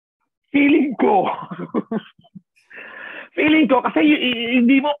Feeling ko, feeling ko, kasi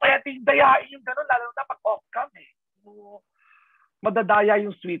hindi mo pwedeng dayain yung gano'n, lalo na pag off-cam eh. Madadaya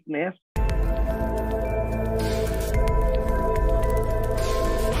yung sweetness.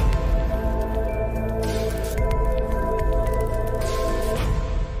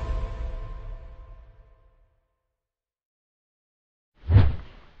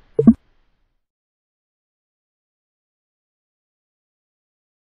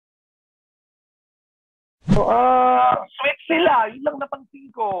 So, sweet sila. Yun lang napansin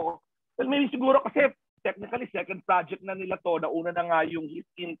ko. Well, maybe siguro kasi technically second project na nila to. Nauna na nga yung He's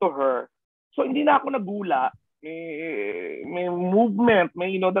Into Her. So, hindi na ako nagula. May movement,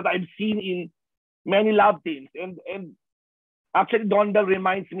 may that I've seen in many love teams. And actually, DonBelle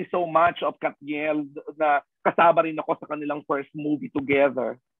reminds me so much of KathNiel na kasama rin ako sa kanilang first movie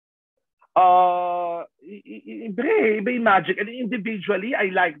together. Iba yung magic. And individually,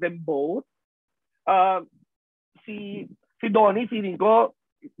 I like them both. Si Donnie, feeling ko,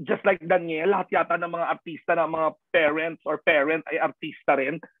 just like Daniel, lahat yata ng mga artista, ng mga parents or parent ay artista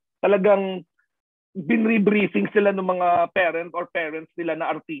rin. Talagang binrebriefing sila ng mga parent or parents nila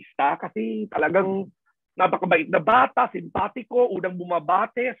na artista kasi talagang napakabait na bata, simpatiko, unang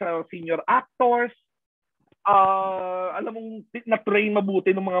bumabate sa senior actors. Alam mong na-train mabuti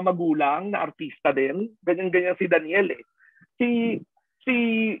ng mga magulang na artista din. Ganyan-ganyan si Daniel eh. Si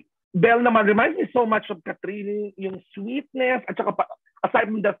Belle naman reminds me so much of Catherine, yung sweetness, at saka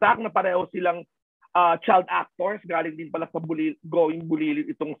aside from the fact na pareho silang child actors, galing din pala sa Going Bulili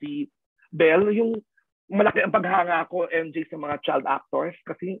itong si Belle, yung malaki ang paghanga ko, MJ, sa mga child actors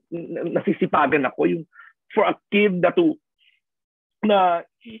kasi nasisipagan ako yung for a kid na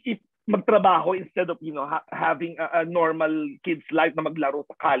magtrabaho instead of having a normal kid's life na maglaro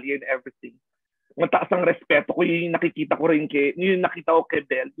sa kalye and everything. Mataas ang respeto ko yung nakikita ko rin yung nakita ko kay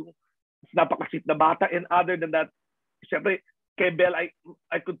Belle, yung napakasit na bata. And other than that, syempre kay Belle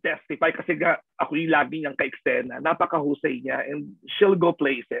I could testify kasi ako yung lagi niyang ka-eksena, napakahusay niya and she'll go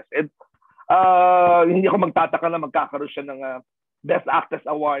places. And hindi ako magtataka na magkakaroon siya ng Best Actress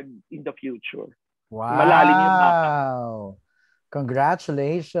Award in the future. Wow! Malalim yung bata.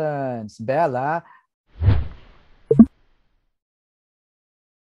 Congratulations, Bella.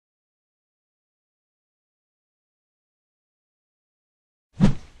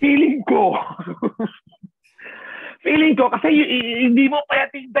 Feeling ko, kasi hindi mo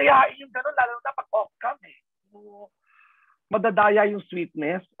pwedeng dayain yung gano'n, lalo na pag off-cam eh. Madadaya yung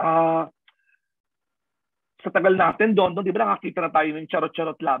sweetness. Sa tagal natin, di ba nakakita na tayo ng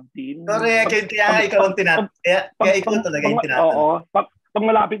charot-charot love team? Correct, kaya ikaw ang kaya ikaw talaga yung tinatanong. Oo. Pag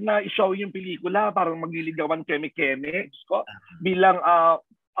malapit na i-show yung pelikula, parang magliligawan keme-keme. Bilang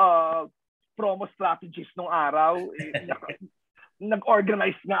promo strategist nung araw,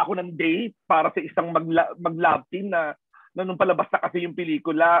 nag-organize nga ako ng date para sa isang mag-love team na nung palabas na kasi yung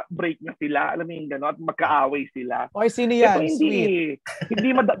pelikula, break na sila. Alam mo yung gano'n, at magkaaway sila. Oy, sino yan? Ito, Sweet.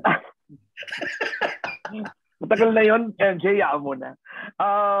 Hindi matagal na yun, MJ, yaan mo na.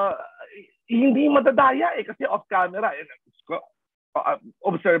 Hindi madadaya eh, kasi off-camera.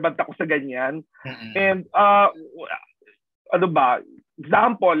 Observant ako sa ganyan. And,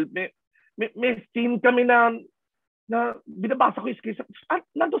 example, may scene kami na binabasa ko yung script.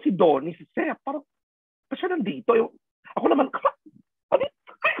 Nando si Donnie, si Seth, parang pa siya nandito. Ako naman,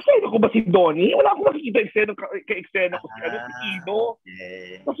 ka-eksena ko ba si Donnie? Wala akong nakikita ka-eksena ko si Ino.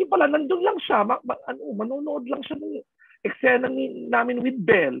 Kasi pala, nandun lang siya. Manonood lang siya ng eksena namin with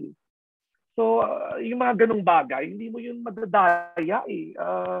Belle. So, yung mga ganong bagay, hindi mo yun madadaya eh.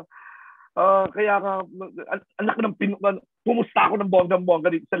 Kaya nga, anak ng pumusta ako ng bonggang-bongga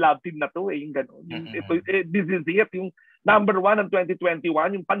dito sa lab team na to eh, yung gano'n. This is it, yung number 1 ng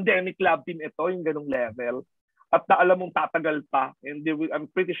 2021, yung pandemic lab team ito, yung ganong level. At alam mong tatagal pa. And I'm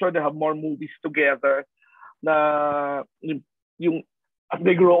pretty sure they have more movies together na yung as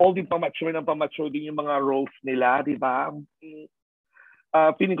they grow old, yung pamature din yung mga roles nila, di ba?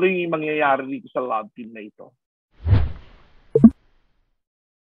 Feeling ko yung mangyayari dito sa lab team na ito.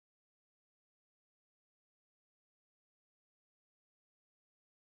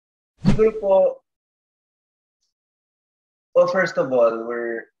 Siguro po, well, first of all,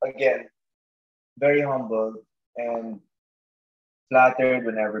 we're, again, very humbled and flattered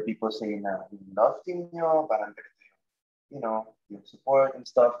whenever people say na love team nyo, parang yung support and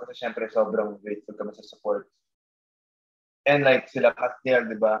stuff. Kasi syempre, sobrang grateful kami sa support. And like sila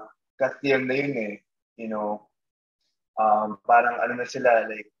KathNiel, di ba? KathNiel na yun eh. Parang ano na sila,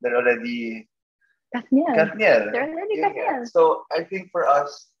 like, they're already KathNiel. They're already KathNiel. So, I think for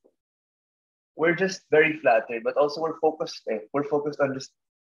us, we're just very flattered, but also we're focused. We're focused on just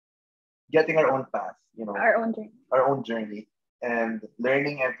getting our own path, Our own journey. our own journey, and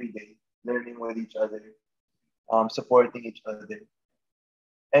learning every day, learning with each other, supporting each other,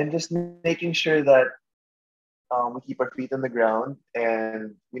 and just making sure that we keep our feet on the ground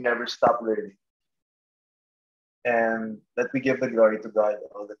and we never stop learning, and that we give the glory to God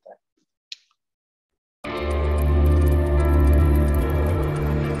all the time.